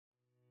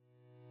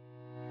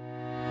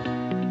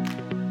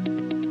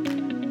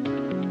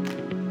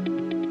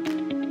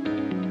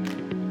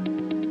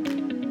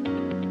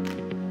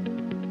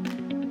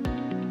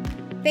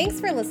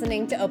Thanks for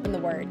listening to Open the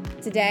Word.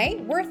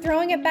 Today, we're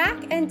throwing it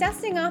back and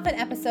dusting off an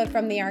episode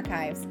from the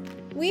archives.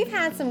 We've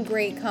had some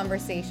great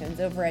conversations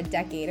over a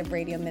decade of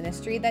radio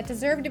ministry that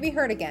deserve to be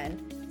heard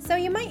again. So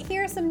you might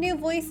hear some new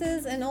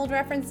voices and old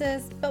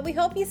references, but we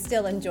hope you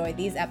still enjoy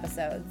these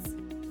episodes.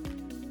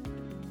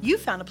 You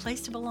found a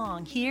place to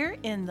belong here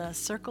in the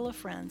Circle of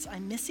Friends.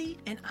 I'm Missy,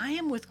 and I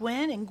am with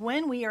Gwen. And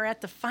Gwen, we are at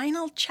the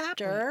final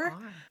chapter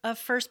of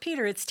 1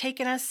 Peter. It's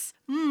taken us,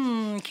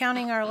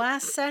 counting our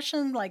last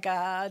session, like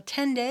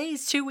 10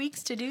 days, 2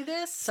 weeks to do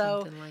this.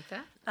 So, something like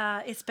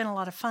that. It's been a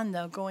lot of fun,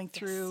 though, going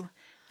through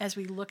as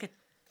we look at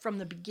from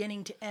the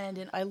beginning to end.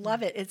 And I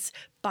love it. It's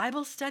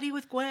Bible study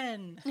with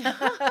Gwen.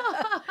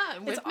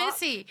 With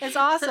Missy. It's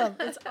awesome.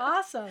 It's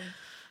awesome.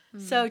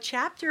 So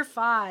chapter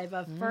 5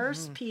 of 1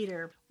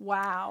 Peter,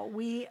 wow,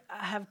 we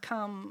have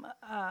come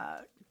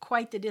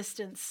quite the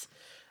distance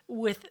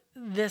with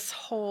this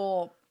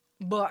whole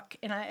book.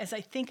 And as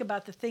I think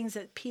about the things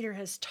that Peter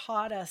has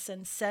taught us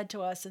and said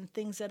to us and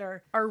things that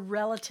are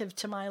relative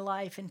to my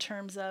life in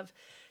terms of,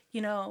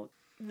 the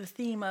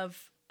theme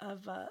of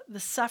the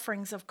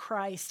sufferings of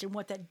Christ and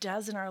what that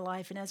does in our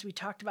life. And as we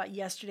talked about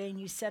yesterday, and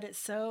you said it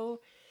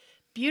so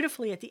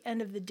beautifully at the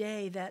end of the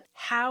day, that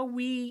how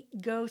we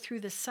go through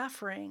the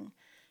suffering,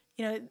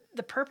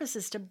 the purpose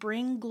is to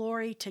bring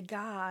glory to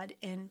God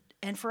and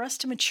for us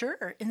to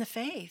mature in the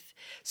faith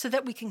so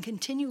that we can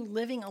continue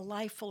living a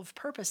life full of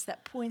purpose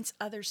that points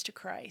others to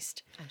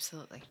Christ.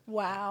 Absolutely.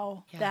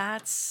 Wow. Yeah.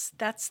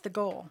 That's the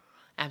goal.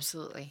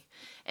 Absolutely.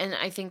 And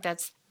I think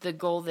that's the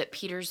goal that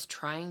Peter's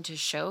trying to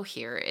show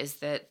here, is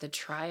that the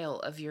trial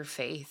of your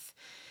faith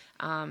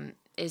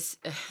is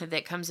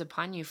that comes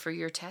upon you for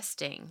your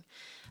testing.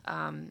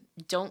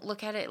 Don't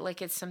look at it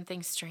like it's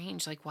something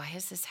strange. Like, why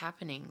is this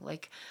happening?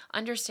 Like,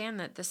 understand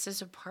that this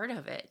is a part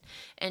of it,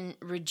 and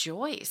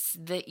rejoice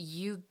that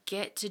you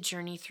get to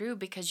journey through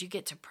because you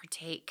get to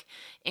partake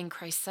in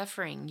Christ's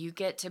suffering. You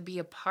get to be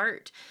a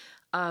part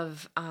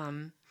of,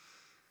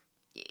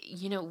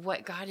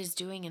 what God is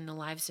doing in the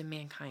lives of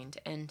mankind.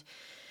 And,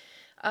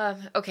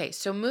 okay,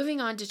 so moving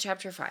on to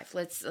chapter 5,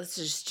 let's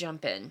just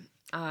jump in.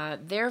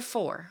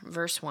 Therefore,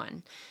 verse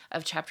 1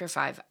 of chapter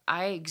 5,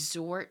 I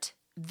exhort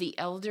the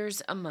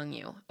elders among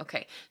you.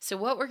 Okay, so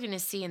what we're going to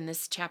see in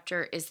this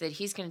chapter is that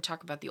he's going to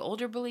talk about the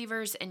older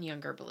believers and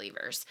younger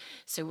believers.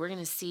 So we're going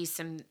to see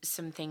some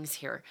things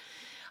here.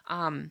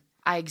 I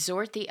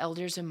exhort the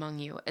elders among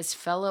you as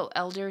fellow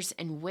elders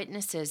and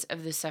witnesses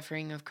of the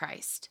suffering of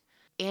Christ,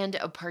 and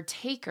a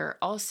partaker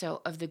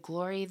also of the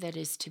glory that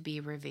is to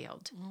be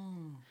revealed.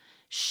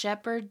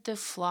 Shepherd the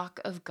flock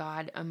of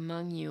God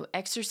among you,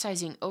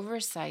 exercising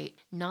oversight,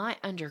 not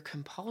under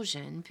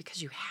compulsion,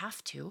 because you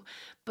have to,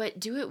 but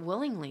do it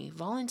willingly,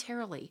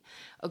 voluntarily,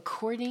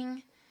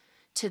 according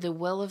to the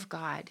will of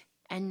God,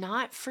 and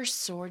not for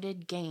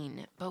sordid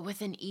gain, but with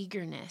an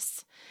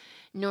eagerness,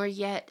 nor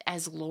yet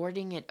as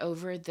lording it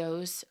over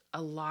those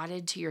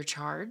allotted to your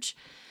charge,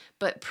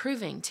 but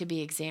proving to be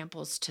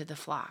examples to the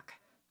flock.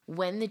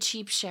 When the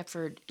chief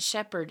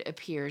shepherd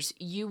appears,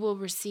 you will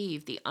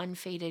receive the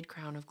unfaded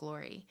crown of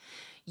glory.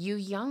 You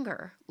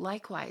younger,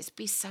 likewise,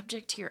 be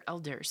subject to your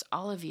elders,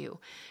 all of you.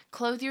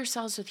 Clothe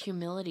yourselves with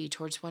humility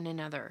towards one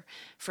another,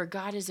 for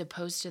God is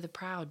opposed to the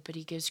proud, but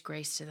he gives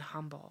grace to the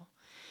humble.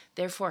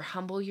 Therefore,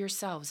 humble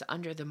yourselves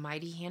under the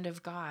mighty hand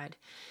of God,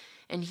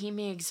 and he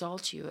may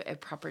exalt you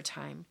at proper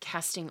time,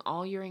 casting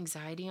all your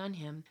anxiety on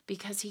him,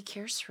 because he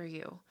cares for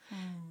you.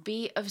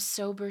 Be of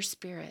sober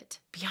spirit,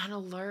 be on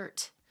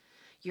alert.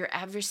 Your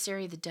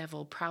adversary, the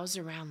devil, prowls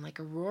around like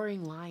a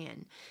roaring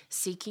lion,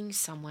 seeking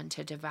someone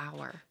to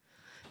devour.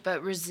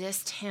 But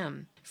resist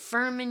him,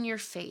 firm in your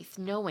faith,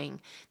 knowing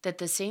that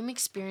the same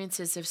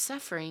experiences of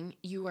suffering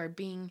you are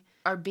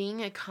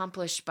being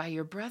accomplished by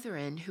your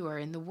brethren who are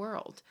in the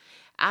world.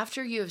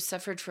 After you have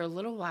suffered for a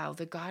little while,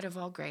 the God of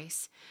all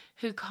grace,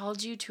 who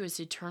called you to his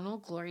eternal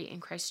glory in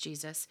Christ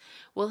Jesus,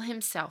 will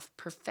himself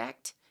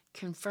perfect,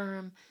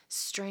 confirm,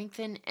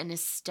 strengthen, and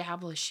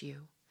establish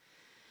you.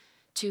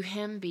 To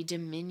him be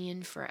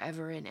dominion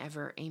forever and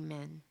ever.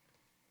 Amen.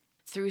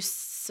 Through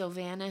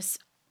Silvanus,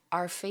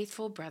 our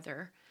faithful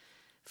brother,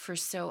 for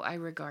so I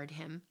regard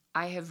him,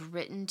 I have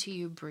written to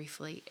you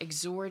briefly,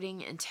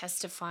 exhorting and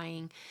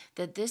testifying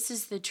that this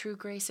is the true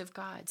grace of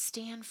God.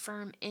 Stand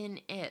firm in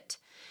it.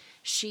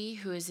 She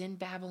who is in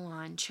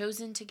Babylon,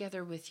 chosen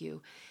together with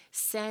you,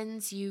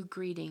 sends you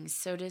greetings.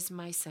 So does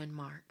my son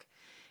Mark.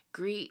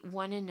 Greet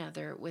one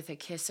another with a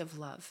kiss of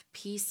love.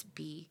 Peace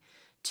be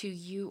to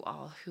you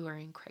all who are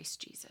in Christ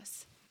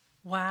Jesus.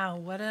 Wow,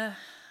 what an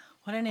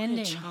ending.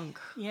 A chunk.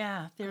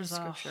 Yeah, there's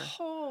a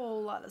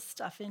whole lot of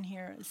stuff in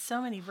here.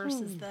 So many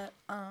verses that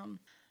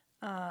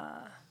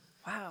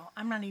wow,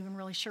 I'm not even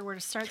really sure where to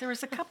start. There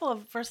was a couple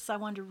of verses I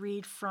wanted to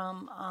read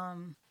from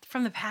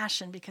the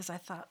Passion, because I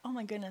thought, oh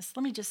my goodness,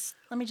 let me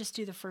just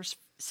do the first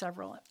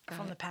several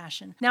from the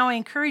Passion. Now I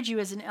encourage you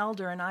as an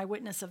elder and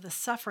eyewitness of the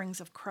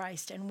sufferings of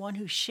Christ, and one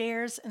who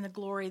shares in the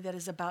glory that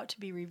is about to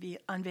be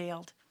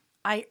unveiled.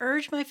 I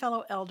urge my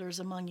fellow elders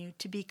among you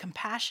to be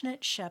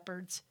compassionate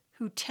shepherds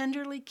who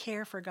tenderly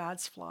care for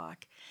God's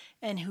flock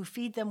and who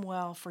feed them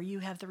well, for you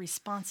have the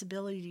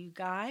responsibility to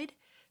guide,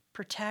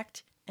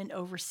 protect, and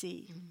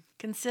oversee.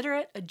 Consider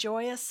it a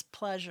joyous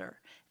pleasure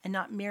and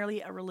not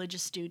merely a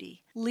religious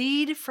duty.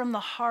 Lead from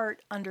the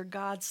heart under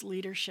God's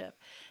leadership,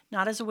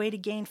 not as a way to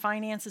gain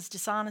finances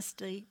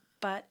dishonestly,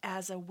 but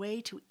as a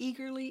way to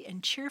eagerly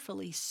and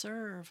cheerfully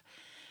serve.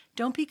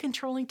 Don't be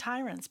controlling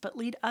tyrants, but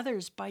lead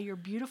others by your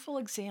beautiful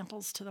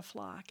examples to the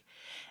flock.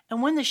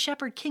 And when the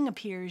shepherd king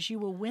appears, you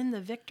will win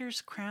the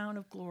victor's crown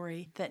of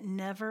glory that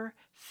never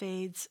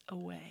fades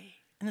away.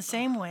 In the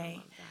same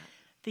way,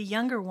 the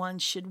younger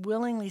ones should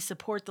willingly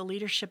support the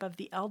leadership of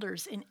the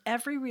elders. In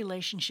every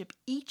relationship,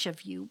 each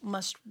of you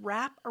must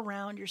wrap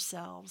around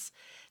yourselves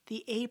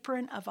the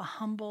apron of a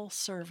humble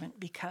servant,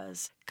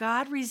 because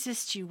God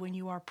resists you when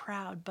you are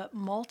proud, but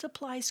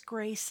multiplies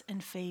grace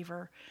and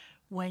favor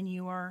when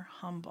you are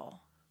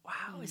humble.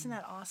 Wow, isn't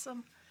that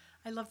awesome?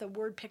 I love the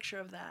word picture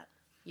of that.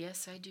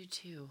 Yes, I do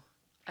too.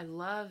 I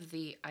love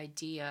the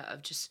idea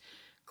of just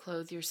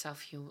clothe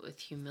yourself with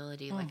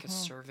humility like a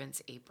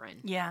servant's apron.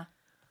 Yeah.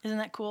 Isn't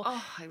that cool?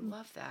 Oh, I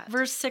love that.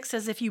 Verse 6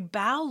 says, if you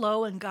bow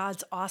low in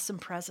God's awesome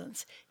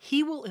presence,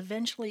 he will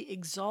eventually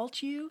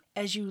exalt you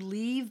as you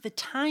leave the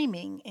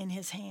timing in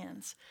his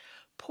hands.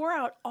 Pour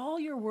out all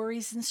your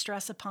worries and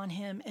stress upon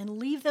him and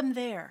leave them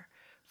there,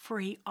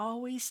 for he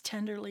always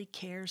tenderly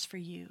cares for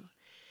you.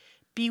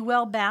 Be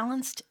well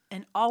balanced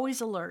and always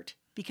alert,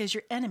 because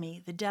your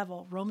enemy, the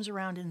devil, roams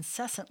around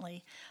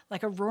incessantly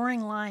like a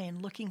roaring lion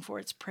looking for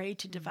its prey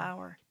to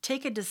devour.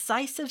 Take a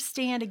decisive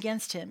stand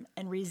against him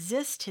and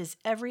resist his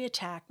every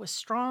attack with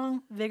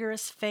strong,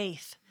 vigorous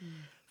faith.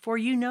 For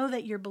you know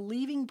that your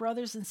believing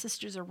brothers and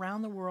sisters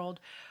around the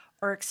world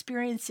are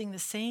experiencing the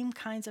same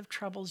kinds of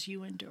troubles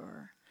you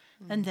endure.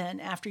 And then,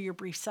 after your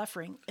brief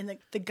suffering, and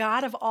the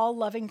God of all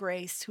loving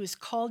grace, who has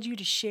called you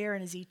to share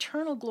in his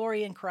eternal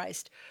glory in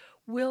Christ,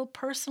 will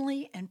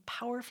personally and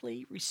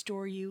powerfully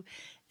restore you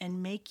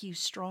and make you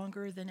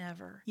stronger than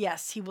ever.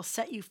 Yes, he will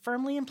set you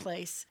firmly in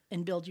place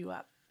and build you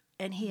up.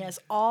 And he has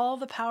all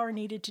the power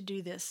needed to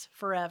do this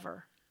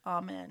forever.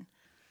 Amen.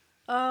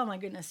 Oh my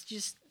goodness,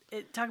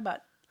 talk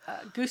about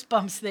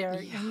goosebumps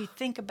there. Yeah. And you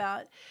think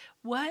about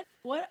what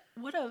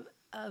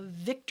a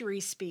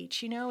victory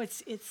speech. You know,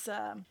 it's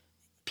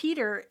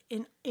Peter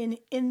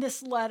in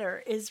this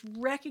letter is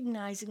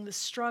recognizing the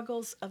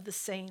struggles of the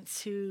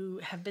saints who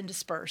have been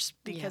dispersed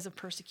because of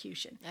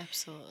persecution.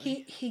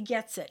 Absolutely. He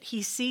gets it.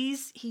 He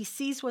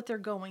sees what they're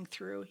going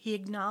through. He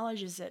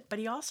acknowledges it, but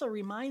he also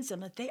reminds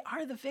them that they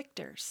are the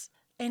victors.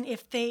 And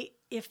if they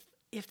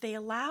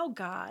allow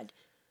God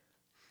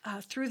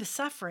through the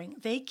suffering,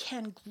 they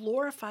can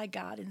glorify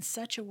God in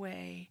such a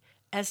way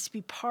as to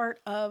be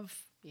part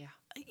of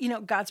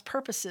God's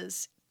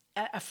purposes.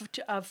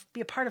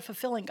 Be a part of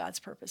fulfilling God's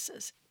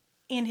purposes.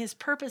 And his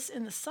purpose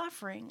in the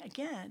suffering,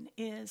 again,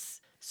 is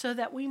so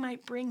that we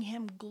might bring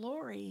him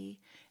glory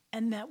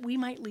and that we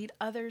might lead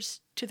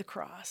others to the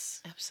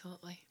cross.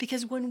 Absolutely.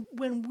 Because when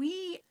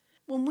we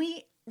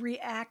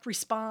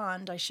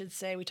respond, I should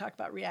say, we talk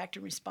about react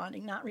and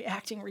responding, not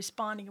reacting,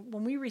 responding.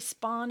 When we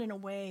respond in a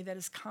way that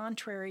is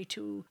contrary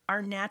to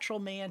our natural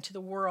man, to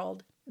the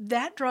world,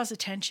 that draws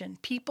attention.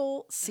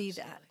 People see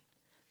that.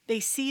 They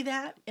see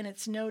that, and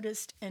it's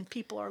noticed, and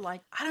people are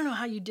like, I don't know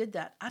how you did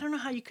that. I don't know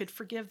how you could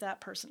forgive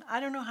that person. I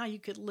don't know how you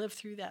could live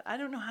through that. I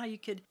don't know how you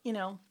could,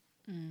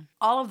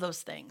 all of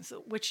those things,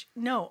 which,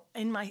 no,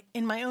 in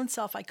my own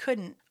self, I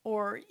couldn't,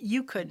 or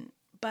you couldn't.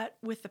 But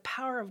with the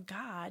power of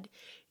God,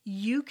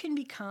 you can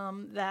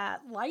become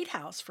that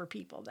lighthouse for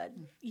people, that,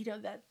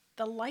 that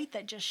the light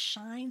that just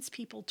shines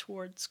people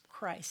towards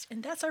Christ.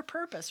 And that's our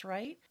purpose,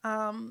 right?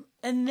 And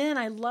then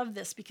I love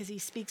this because he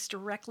speaks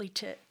directly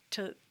to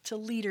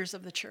leaders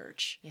of the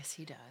church. Yes,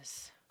 he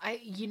does.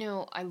 I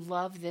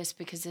love this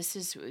because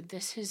this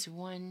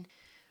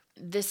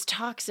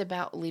talks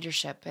about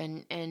leadership,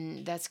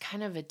 and that's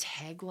kind of a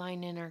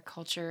tagline in our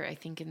culture, I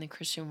think, in the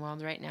Christian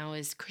world right now,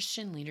 is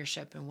Christian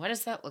leadership. And what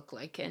does that look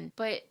like?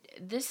 But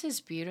this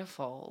is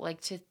beautiful, like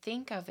to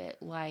think of it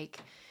like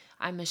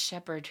I'm a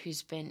shepherd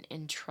who's been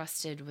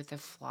entrusted with a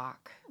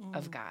flock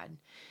of God.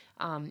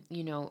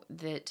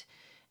 That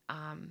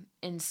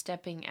in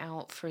stepping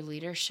out for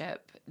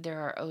leadership,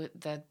 there are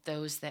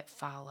those that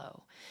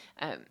follow.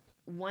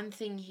 One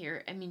thing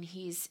here,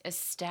 he's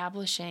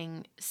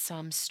establishing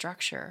some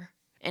structure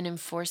and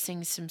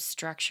enforcing some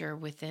structure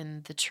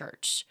within the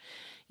church.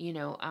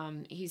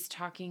 He's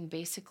talking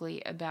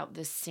basically about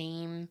the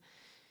same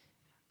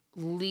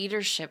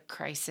leadership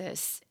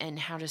crisis and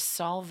how to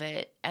solve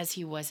it as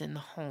he was in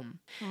the home.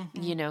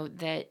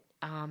 That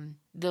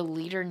the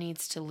leader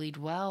needs to lead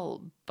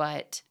well,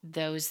 but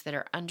those that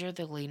are under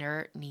the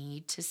leader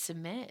need to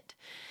submit.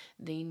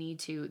 They need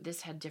to,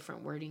 this had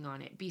different wording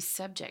on it, be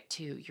subject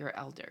to your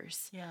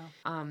elders. Yeah.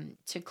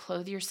 To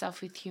clothe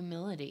yourself with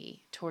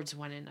humility towards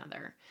one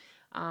another.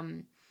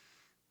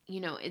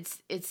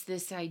 It's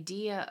this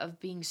idea of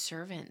being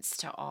servants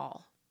to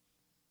all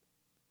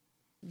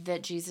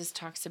that Jesus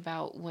talks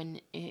about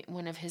when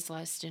one of his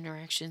last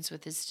interactions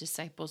with his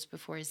disciples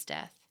before his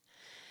death.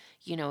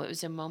 You know, it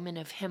was a moment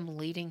of him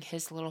leading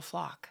his little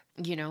flock,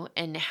 you know,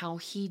 and how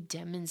he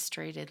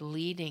demonstrated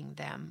leading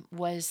them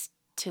was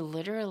to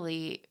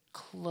literally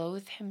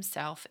clothe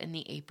himself in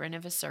the apron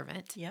of a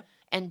servant. Yep.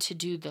 And to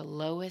do the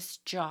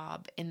lowest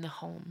job in the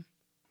home,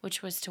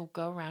 which was to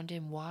go around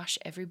and wash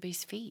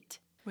everybody's feet.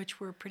 Which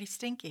were pretty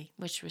stinky.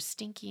 Which was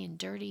stinky and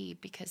dirty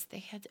because they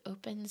had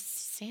open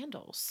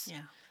sandals.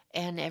 Yeah.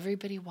 And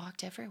everybody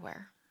walked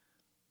everywhere.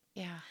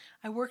 Yeah.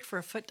 I worked for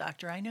a foot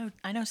doctor. I know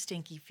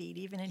stinky feet,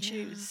 even in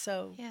shoes.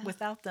 So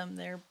without them,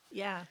 they're,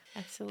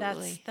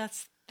 Absolutely.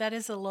 That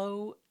is a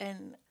low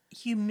and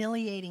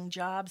humiliating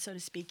job, so to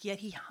speak. Yet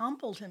he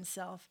humbled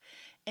himself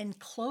and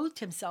clothed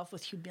himself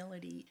with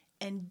humility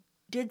and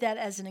did that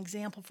as an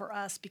example for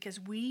us, because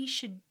we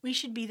should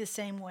be the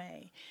same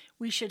way.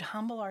 We should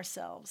humble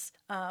ourselves.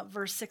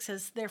 Verse 6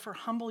 says, "Therefore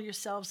humble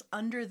yourselves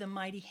under the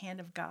mighty hand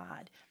of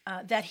God,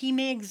 that he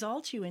may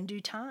exalt you in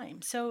due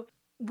time." So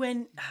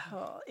when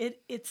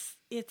it's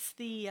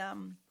the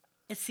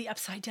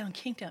upside down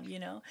kingdom, you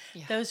know.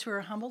 Yeah. Those who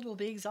are humbled will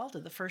be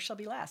exalted. The first shall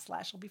be last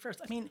shall be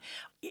first. I mean,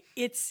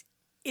 it's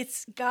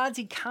God's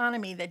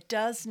economy that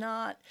does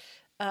not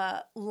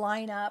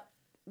line up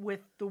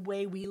with the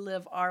way we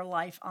live our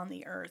life on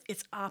the earth.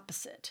 It's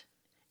opposite.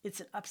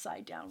 It's an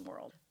upside down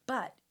world.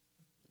 But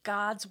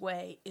God's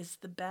way is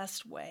the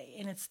best way,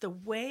 and it's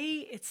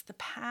the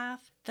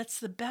path that's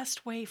the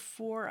best way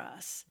for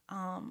us.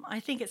 I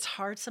think it's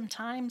hard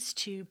sometimes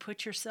to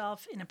put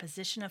yourself in a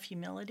position of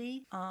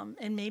humility,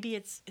 and maybe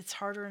it's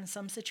harder in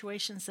some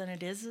situations than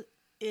it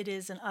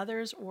is in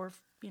others, or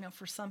you know,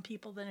 for some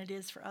people than it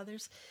is for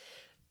others.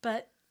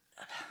 But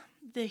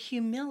the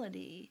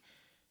humility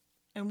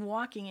and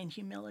walking in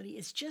humility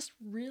is just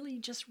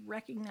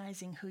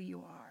recognizing who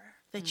you are,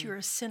 that you're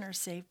a sinner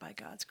saved by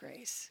God's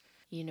grace.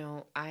 You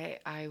know,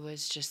 I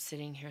was just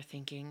sitting here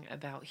thinking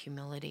about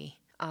humility.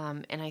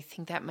 And I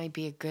think that might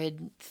be a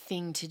good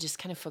thing to just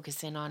kind of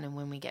focus in on and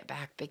when we get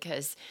back,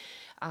 because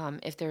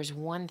if there's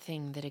one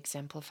thing that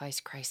exemplifies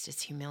Christ,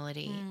 it's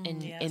humility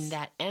in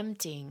that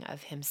emptying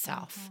of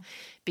himself,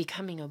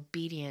 becoming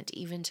obedient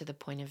even to the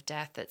point of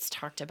death that's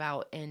talked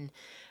about in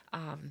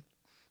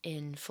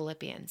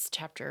Philippians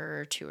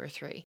chapter 2 or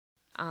 3.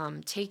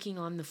 Taking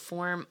on the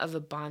form of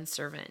a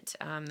bondservant.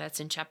 That's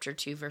in chapter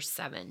 2, verse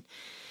 7.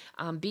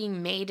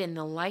 Being made in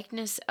the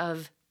likeness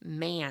of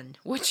man,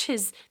 which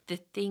is the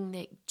thing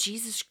that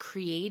Jesus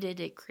created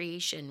at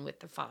creation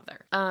with the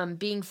Father.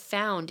 Being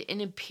found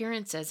in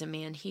appearance as a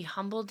man, he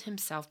humbled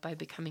himself by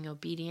becoming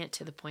obedient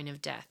to the point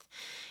of death,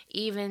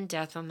 even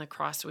death on the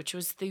cross, which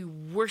was the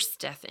worst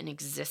death in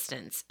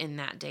existence in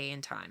that day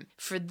and time.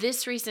 For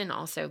this reason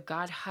also,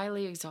 God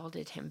highly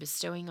exalted him,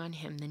 bestowing on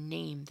him the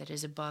name that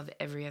is above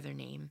every other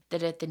name,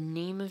 that at the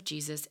name of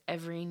Jesus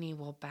every knee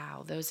will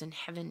bow, those in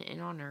heaven and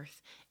on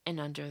earth and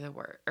under the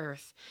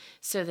earth,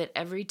 so that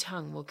every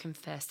tongue will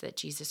confess that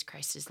Jesus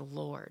Christ is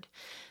Lord,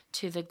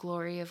 to the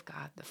glory of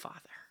God the Father.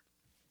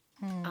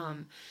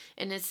 And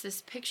it's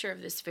this picture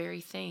of this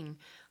very thing.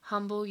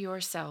 Humble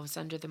yourselves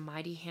under the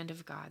mighty hand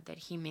of God, that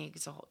he may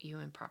exalt you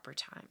in proper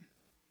time.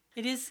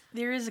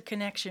 There is a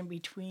connection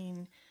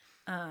between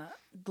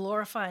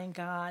glorifying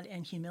God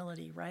and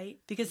humility, right?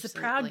 Because the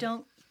proud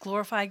don't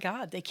glorify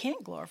God. They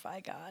can't glorify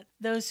God.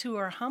 Those who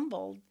are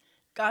humbled,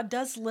 God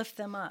does lift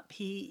them up.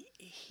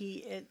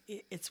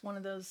 It's one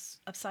of those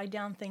upside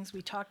down things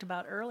we talked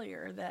about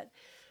earlier, that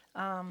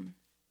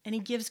and he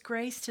gives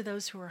grace to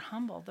those who are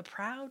humble. The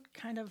proud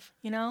kind of,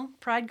 you know,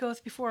 pride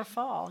goeth before a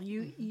fall.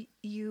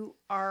 You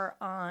are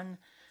on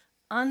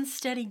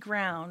unsteady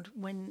ground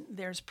when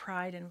there's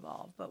pride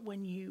involved. But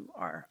when you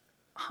are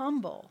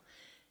humble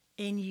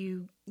and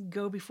you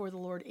go before the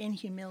Lord in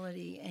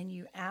humility and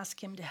you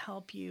ask him to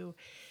help you,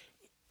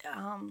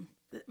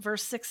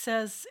 verse 6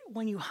 says,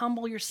 when you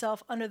humble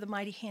yourself under the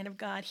mighty hand of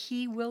God,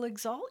 he will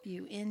exalt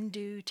you in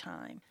due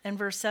time. And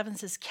verse 7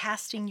 says,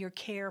 casting your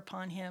care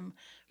upon him,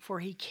 for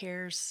he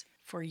cares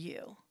for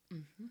you.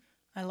 Mm-hmm.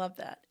 I love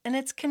that. And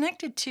it's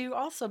connected to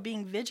also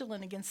being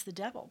vigilant against the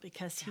devil,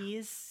 because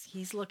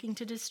he's looking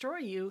to destroy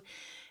you.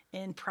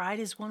 And pride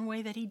is one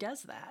way that he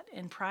does that.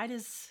 And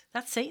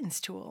that's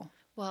Satan's tool.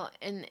 Well,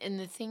 and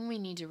the thing we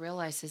need to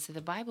realize is that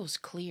the Bible's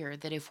clear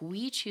that if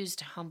we choose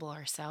to humble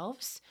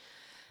ourselves,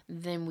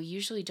 then we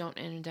usually don't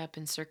end up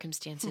in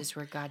circumstances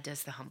where God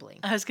does the humbling.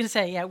 I was going to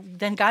say,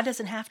 then God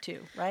doesn't have to,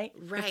 right?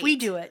 Right. If we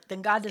do it,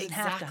 then God doesn't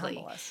have to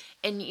humble us.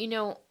 And, you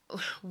know,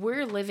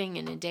 we're living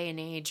in a day and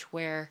age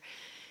where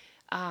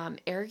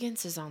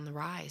arrogance is on the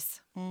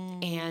rise.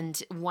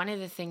 And one of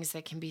the things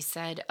that can be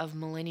said of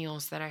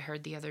millennials that I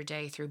heard the other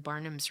day through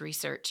Barnum's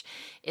research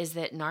is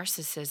that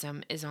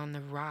narcissism is on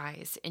the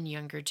rise in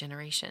younger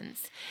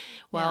generations.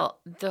 Well,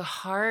 the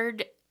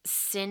hard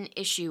sin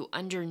issue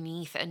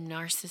underneath a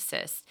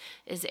narcissist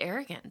is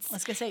arrogance. I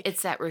was going to say,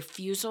 it's that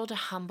refusal to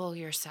humble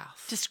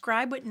yourself.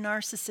 Describe what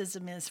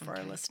narcissism is for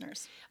our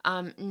listeners.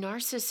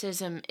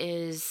 Narcissism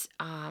is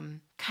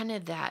kind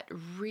of that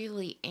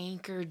really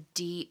anchored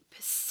deep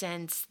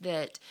sense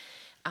that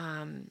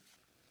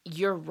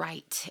you're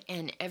right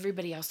and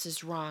everybody else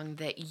is wrong,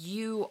 that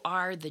you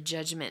are the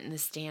judgment and the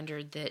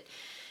standard, that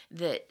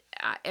that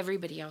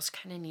everybody else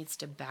kind of needs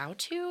to bow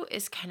to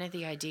is kind of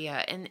the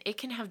idea. And it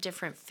can have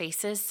different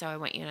faces, so I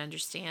want you to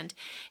understand.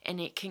 And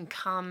it can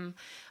come,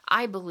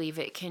 I believe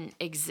it can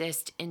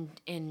exist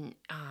in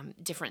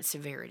different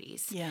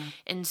severities. Yeah.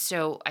 And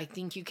so I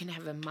think you can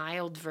have a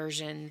mild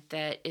version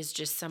that is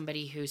just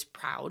somebody who's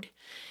proud.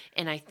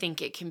 And I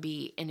think it can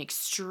be in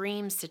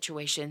extreme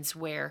situations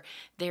where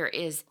there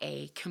is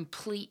a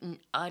complete and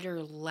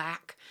utter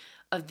lack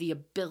of the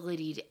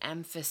ability to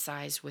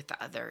emphasize with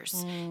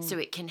others. So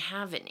it can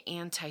have an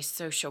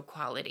antisocial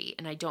quality.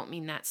 And I don't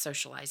mean that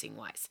socializing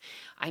wise.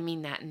 I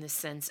mean that in the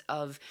sense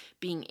of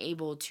being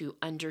able to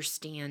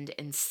understand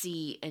and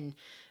see, and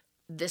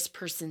this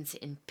person's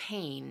in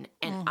pain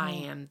and I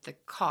am the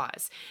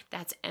cause.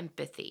 That's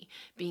empathy.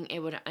 Being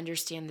able to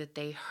understand that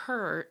they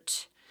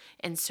hurt.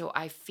 And so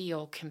I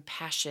feel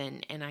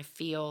compassion and I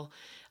feel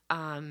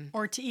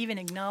or to even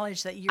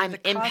acknowledge that you're I'm the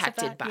cause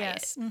impacted of that. by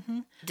Yes.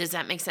 it. Does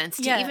that make sense?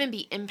 Yeah. To even be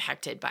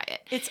impacted by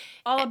it. It's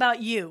all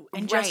about you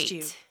and just you,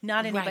 Right.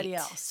 not anybody Right.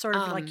 else. Sort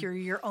of like you're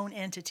your own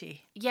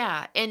entity.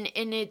 Yeah. And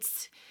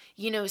it's,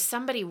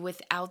 somebody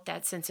without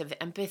that sense of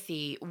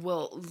empathy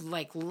will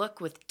like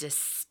look with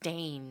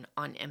disdain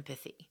on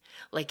empathy.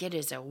 Like it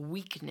is a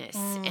weakness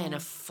and a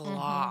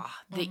flaw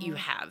that you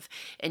have.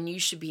 And you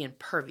should be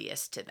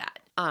impervious to that.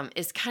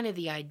 Is kind of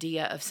the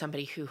idea of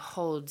somebody who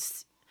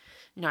holds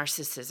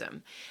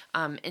narcissism.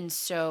 And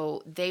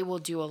so they will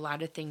do a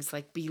lot of things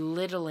like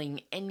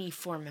belittling any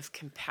form of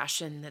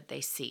compassion that they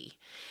see.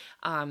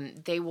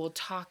 They will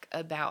talk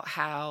about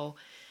how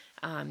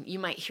you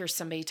might hear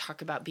somebody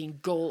talk about being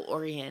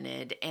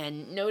goal-oriented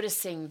and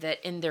noticing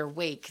that in their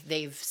wake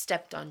they've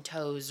stepped on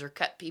toes or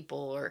cut people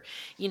or,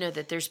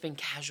 that there's been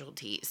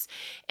casualties.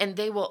 And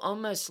they will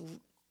almost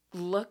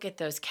look at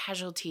those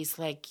casualties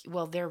like,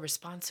 well, they're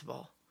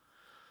responsible.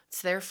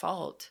 It's their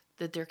fault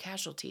that they're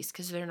casualties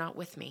because they're not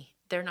with me.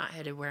 They're not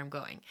headed where I'm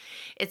going.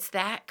 It's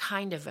that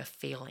kind of a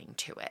feeling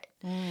to it,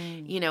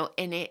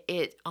 and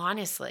it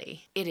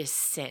honestly, it is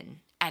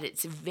sin. At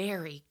its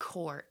very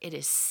core, it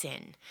is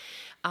sin.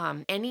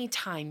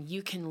 Anytime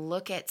you can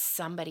look at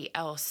somebody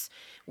else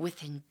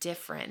with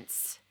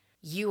indifference,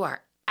 you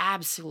are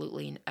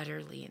absolutely and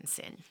utterly in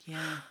sin.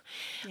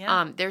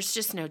 Yeah. There's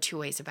just no two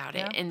ways about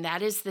it. And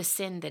that is the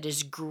sin that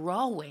is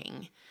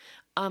growing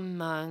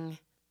among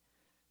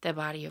the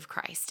body of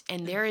Christ.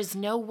 And there is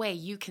no way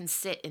you can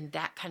sit in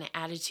that kind of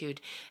attitude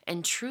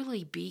and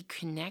truly be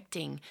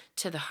connecting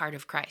to the heart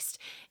of Christ.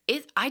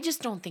 I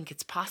just don't think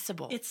it's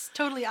possible. It's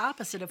totally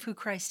opposite of who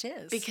Christ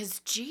is. Because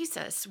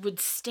Jesus would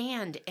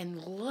stand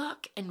and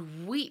look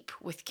and weep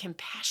with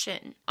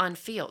compassion on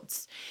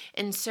fields.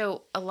 And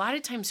so a lot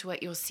of times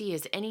what you'll see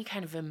is any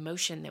kind of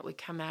emotion that would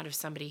come out of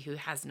somebody who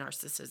has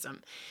narcissism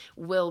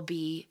will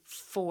be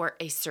for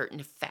a certain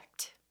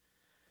effect.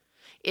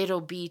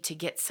 It'll be to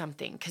get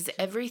something because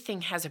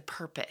everything has a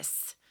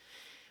purpose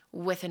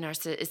with a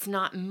narcissist. It's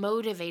not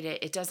motivated.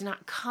 It does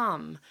not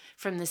come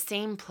from the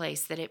same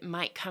place that it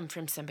might come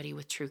from somebody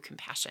with true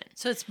compassion.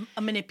 So it's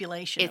a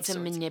manipulation. It's a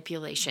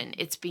manipulation.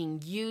 It's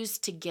being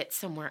used to get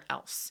somewhere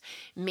else.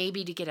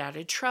 Maybe to get out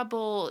of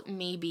trouble,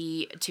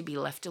 maybe to be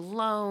left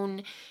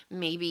alone,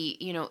 maybe,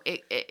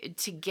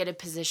 to get a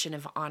position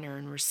of honor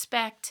and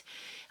respect.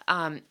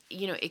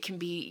 It can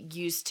be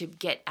used to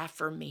get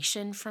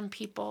affirmation from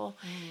people.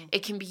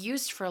 It can be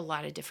used for a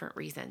lot of different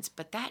reasons,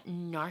 but that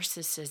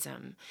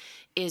narcissism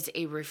is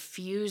a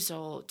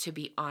refusal to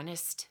be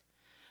honest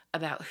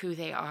about who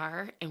they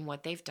are and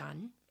what they've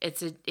done.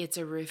 It's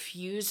a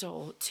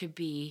refusal to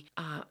be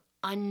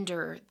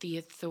under the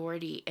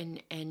authority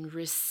and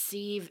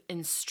receive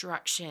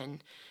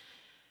instruction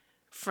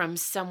from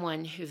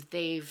someone who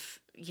they've,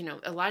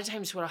 a lot of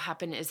times what will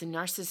happen is a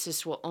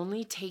narcissist will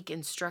only take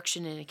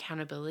instruction and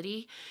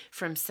accountability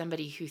from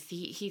somebody who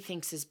he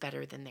thinks is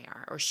better than they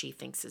are or she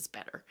thinks is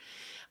better.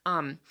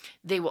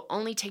 They will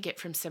only take it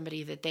from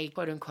somebody that they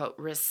quote unquote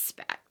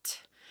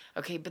respect.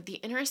 Okay, but the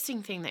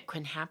interesting thing that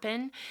can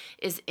happen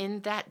is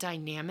in that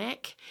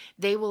dynamic,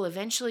 they will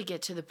eventually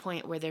get to the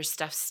point where their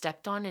stuff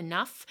stepped on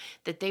enough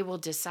that they will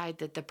decide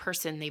that the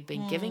person they've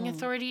been giving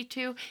authority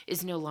to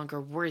is no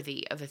longer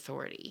worthy of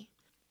authority.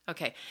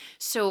 Okay,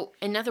 so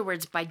in other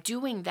words, by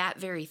doing that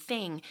very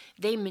thing,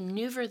 they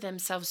maneuver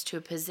themselves to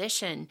a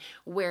position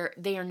where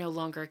they are no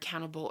longer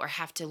accountable or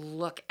have to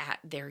look at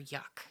their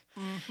yuck.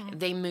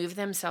 They move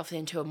themselves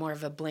into a more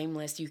of a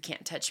blameless, you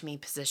can't touch me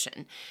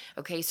position.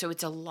 Okay, so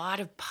it's a lot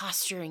of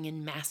posturing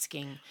and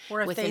masking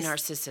with the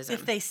narcissism.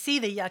 If they see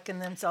the yuck in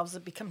themselves,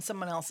 it becomes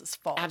someone else's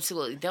fault.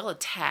 Absolutely. They'll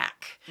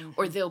attack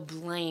or they'll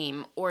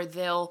blame or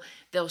they'll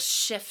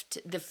shift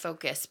the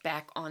focus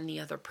back on the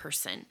other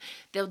person.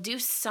 They'll do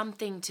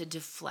something to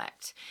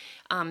deflect.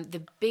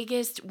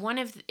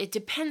 It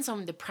depends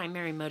on the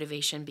primary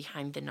motivation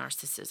behind the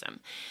narcissism.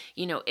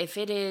 If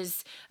it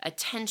is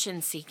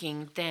attention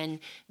seeking, then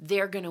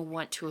they're going to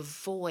want to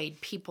avoid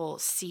people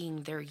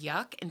seeing their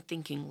yuck and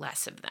thinking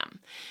less of them.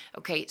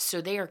 Okay, so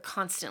they are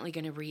constantly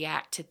going to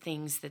react to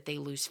things that they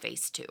lose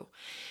face to.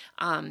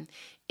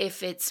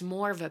 If it's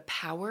more of a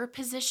power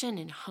position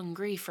and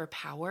hungry for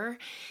power,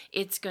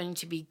 it's going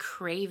to be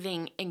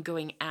craving and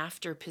going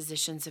after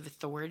positions of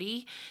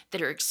authority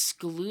that are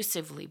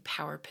exclusively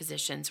power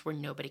positions where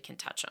nobody can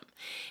touch them.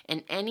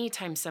 And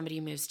anytime somebody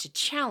moves to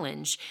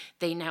challenge,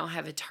 they now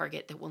have a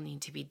target that will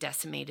need to be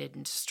decimated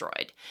and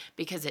destroyed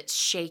because it's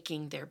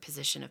shaking their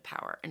position of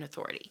power and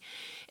authority.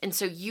 And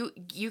so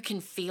you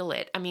can feel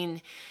it. I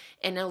mean,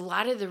 and a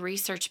lot of the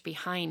research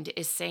behind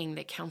is saying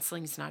that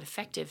counseling is not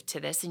effective to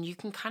this, and you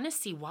can kind of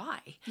see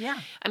why. Yeah.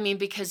 I mean,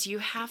 because you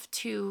have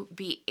to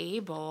be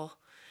able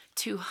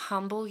to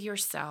humble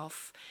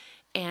yourself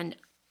and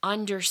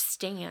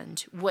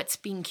understand what's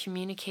being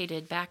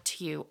communicated back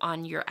to you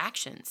on your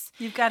actions.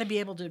 You've got to be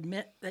able to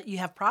admit that you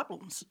have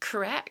problems.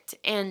 Correct.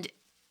 And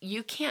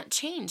you can't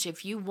change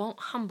if you won't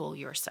humble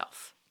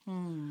yourself.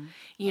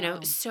 You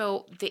know,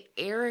 so the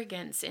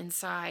arrogance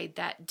inside,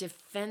 that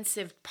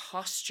defensive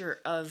posture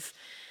of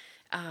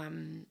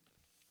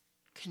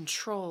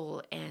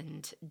control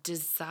and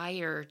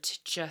desire to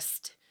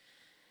just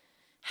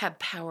have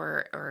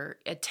power or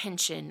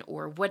attention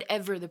or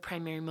whatever the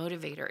primary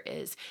motivator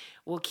is,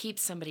 will keep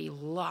somebody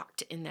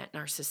locked in that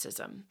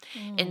narcissism.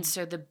 And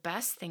so the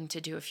best thing to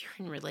do if you're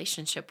in a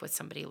relationship with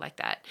somebody like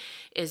that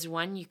is,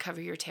 one, you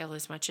cover your tail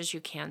as much as you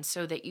can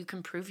so that you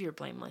can prove your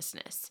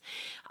blamelessness.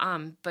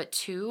 But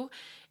two,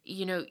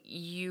 you know,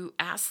 you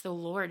ask the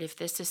Lord if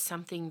this is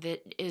something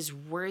that is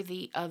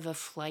worthy of a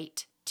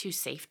flight to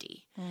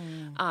safety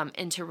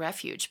and to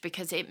refuge,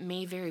 because it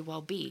may very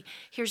well be.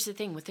 Here's the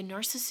thing, with a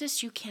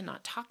narcissist, you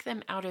cannot talk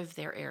them out of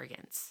their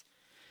arrogance.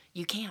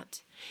 You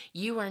can't.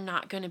 You are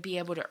not going to be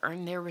able to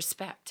earn their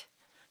respect.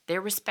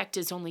 Their respect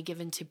is only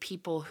given to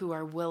people who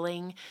are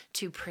willing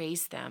to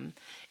praise them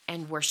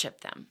and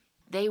worship them.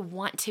 They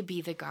want to be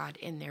the God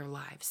in their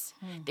lives.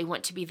 They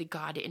want to be the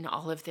God in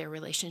all of their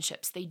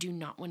relationships. They do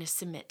not want to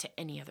submit to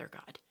any other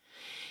God.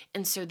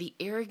 And so the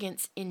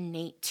arrogance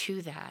innate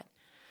to that,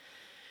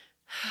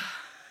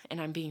 and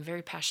I'm being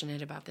very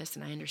passionate about this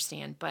and I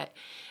understand, but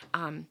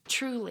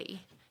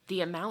truly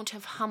the amount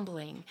of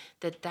humbling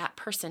that that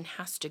person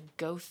has to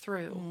go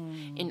through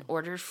in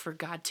order for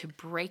God to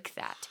break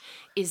that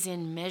is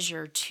in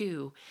measure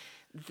to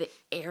the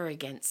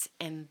arrogance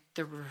and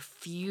the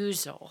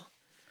refusal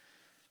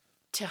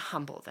to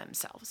humble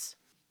themselves.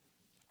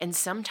 And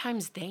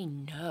sometimes they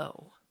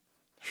know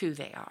who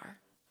they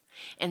are.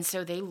 And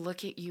so they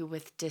look at you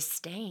with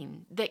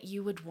disdain that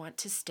you would want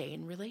to stay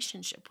in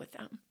relationship with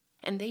them.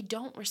 And they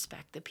don't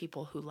respect the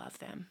people who love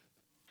them.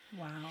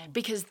 Wow.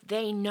 Because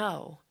they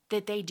know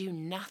that they do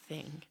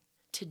nothing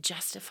to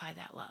justify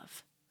that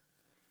love.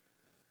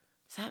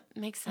 Does that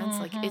make sense?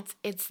 Like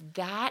it's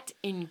that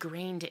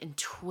ingrained and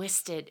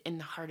twisted in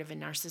the heart of a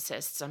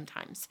narcissist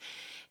sometimes.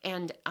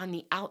 And on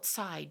the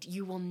outside,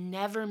 you will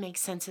never make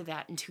sense of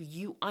that until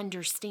you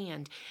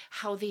understand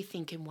how they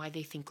think and why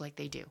they think like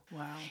they do.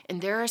 Wow.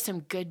 And there are some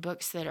good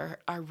books that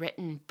are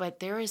written, but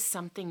there is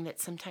something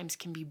that sometimes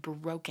can be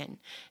broken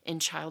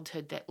in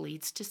childhood that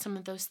leads to some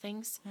of those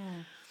things.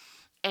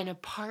 And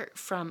apart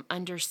from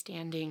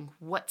understanding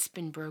what's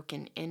been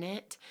broken in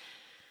it,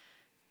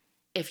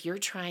 if you're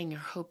trying or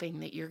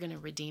hoping that you're going to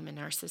redeem a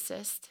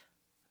narcissist,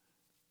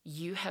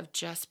 you have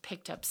just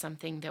picked up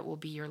something that will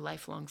be your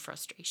lifelong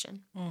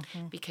frustration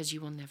because you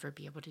will never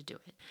be able to do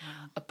it.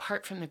 Wow.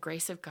 Apart from the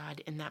grace of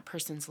God in that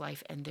person's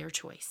life and their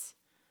choice,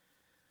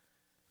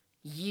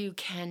 you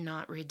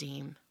cannot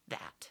redeem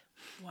that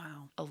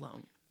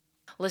alone.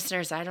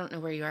 Listeners, I don't know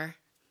where you are.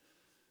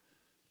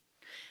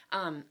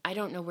 I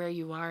don't know where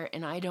you are,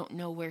 and I don't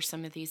know where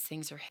some of these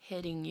things are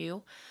hitting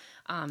you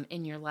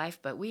in your life,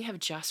 but we have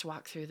just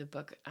walked through the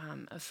book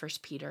of 1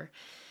 Peter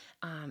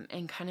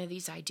and kind of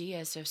these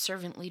ideas of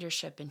servant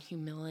leadership and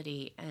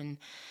humility. And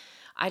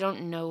I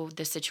don't know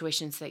the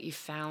situations that you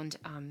found.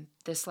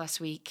 This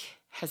last week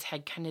has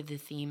had kind of the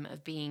theme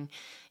of being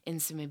in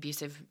some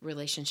abusive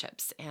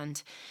relationships.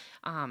 And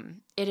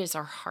it is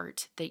our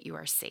heart that you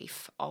are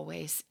safe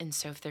always. And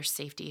so if there's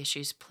safety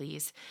issues,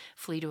 please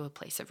flee to a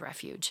place of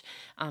refuge.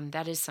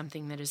 That is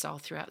something that is all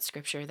throughout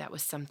Scripture. That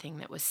was something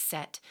that was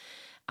set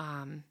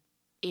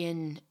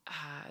in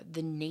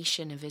the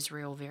nation of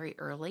Israel very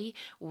early,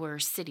 were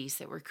cities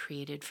that were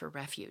created for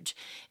refuge.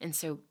 And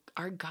so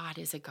our God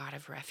is a God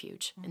of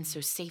refuge. And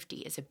so safety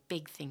is a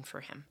big thing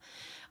for him.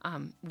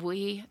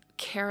 We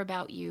care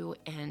about you,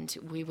 and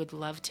we would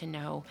love to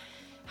know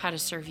how to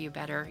serve you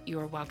better. You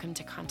are welcome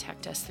to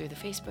contact us through the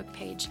Facebook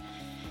page.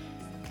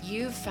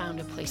 You've found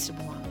a place to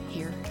belong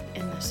here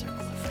in the Circle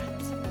of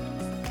Friends.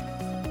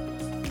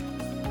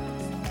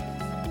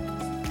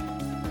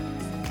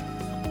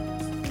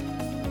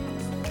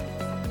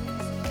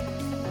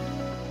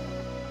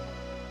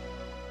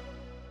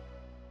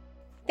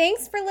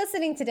 Thanks for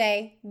listening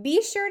today.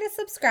 Be sure to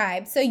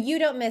subscribe so you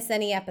don't miss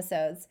any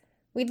episodes.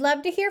 We'd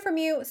love to hear from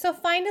you, so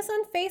find us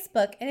on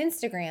Facebook and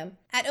Instagram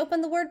at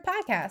Open the Word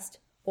Podcast,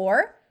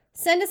 or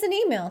send us an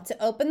email to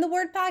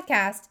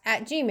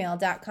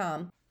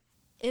openthewordpodcast@gmail.com.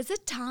 Is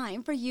it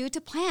time for you to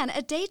plan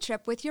a day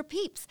trip with your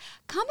peeps?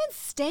 Come and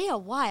stay a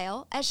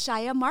while at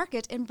Shia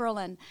Market in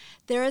Berlin.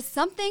 There is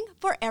something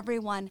for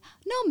everyone,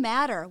 no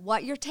matter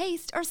what your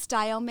taste or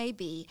style may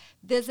be.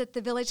 Visit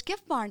the Village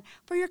Gift Barn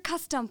for your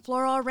custom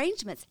floral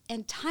arrangements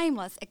and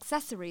timeless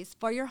accessories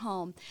for your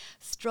home.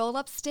 Stroll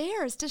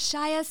upstairs to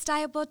Shia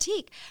Style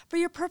Boutique for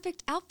your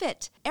perfect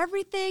outfit.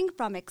 Everything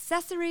from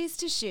accessories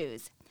to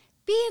shoes.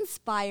 Be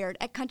inspired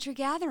at country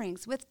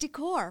gatherings with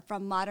decor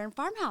from modern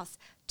farmhouse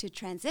to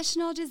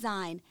transitional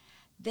design.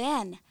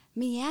 Then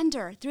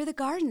meander through the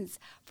gardens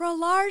for a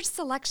large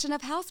selection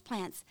of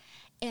houseplants.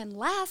 And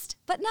last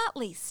but not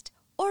least,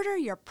 order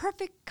your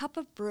perfect cup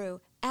of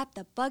brew at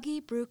the Buggy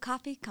Brew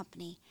Coffee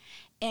Company.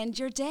 End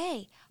your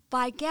day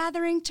by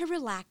gathering to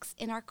relax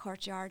in our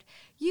courtyard.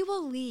 You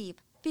will leave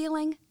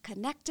feeling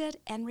connected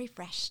and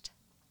refreshed.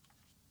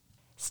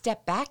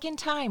 Step back in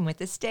time with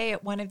a stay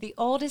at one of the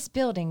oldest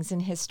buildings in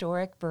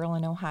historic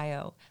Berlin,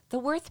 Ohio, the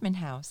Worthman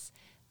House.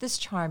 This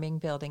charming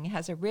building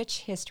has a rich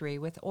history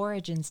with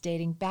origins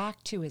dating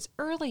back to as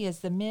early as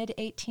the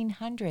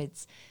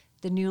mid-1800s.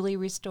 The newly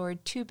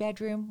restored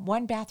 2-bedroom,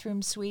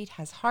 1-bathroom suite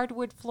has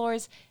hardwood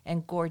floors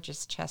and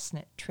gorgeous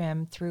chestnut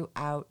trim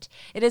throughout.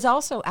 It is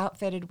also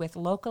outfitted with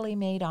locally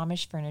made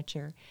Amish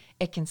furniture.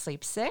 It can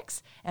sleep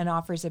 6 and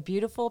offers a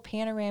beautiful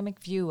panoramic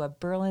view of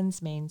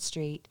Berlin's Main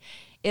Street.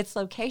 Its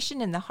location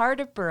in the heart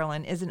of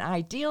Berlin is an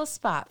ideal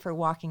spot for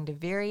walking to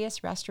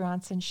various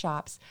restaurants and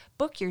shops.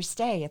 Book your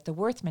stay at the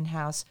Worthman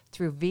House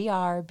through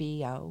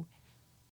VRBO.